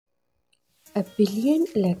A billion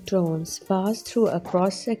electrons pass through a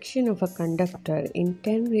cross-section of a conductor in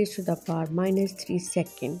 10 raised to the power minus 3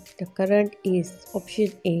 seconds. The current is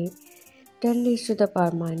option A 10 raised to the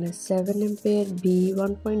power minus 7 ampere, B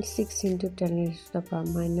 1.6 into 10 raised to the power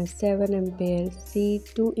minus 7 ampere, C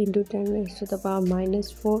 2 into 10 raised to the power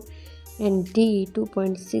minus 4 and D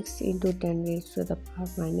 2.6 into 10 raised to the power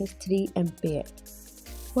minus 3 ampere.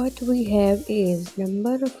 What we have is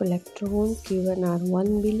number of electrons given are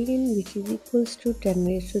 1 billion, which is equals to 10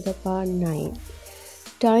 raised to the power 9.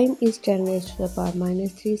 Time is 10 raised to the power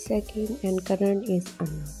minus 3 seconds and current is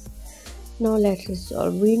unknown. Now let us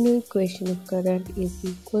solve. We know equation of current is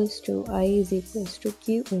equals to I is equals to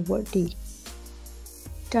Q over D.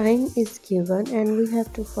 Time is given and we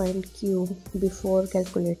have to find Q before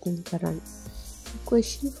calculating current.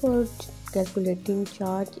 Equation for calculating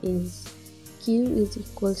charge is Q is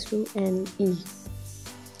equals to NE.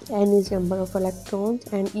 N is number of electrons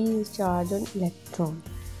and E is charge on electron.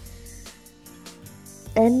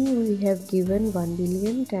 N we have given 1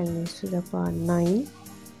 billion 10 raised to the power 9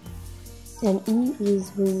 and E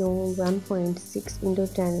is we know 1.6 into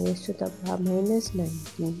 10 raised to the power minus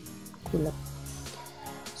 19 coulomb.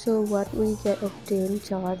 So what we get obtain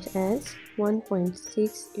charge as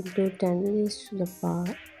 1.6 into 10 raised to the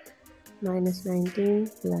power minus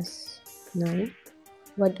 19 plus 9.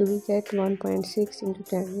 What do we get? 1.6 into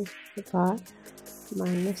 10 raised to the power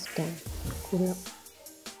minus 10 coulomb.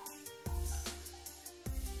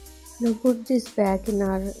 Now put this back in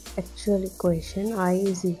our actual equation. I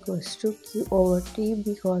is equals to Q over T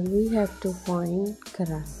because we have to find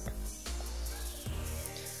current.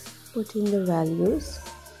 Put in the values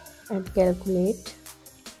and calculate.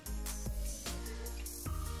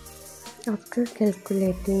 After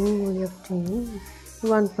calculating, we obtain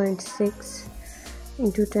 1.6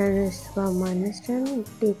 into 10 raised to the power minus 10,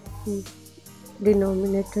 take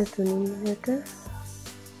denominator to numerator.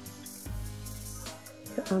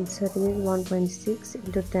 The answer is 1.6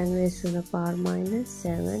 into 10 raised to the power minus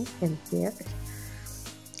 7 ampere.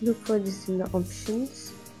 Look for this in the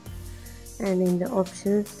options, and in the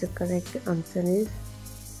options the correct answer is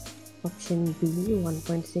option B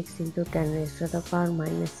 1.6 into 10 raised to the power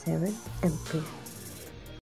minus 7 ampere.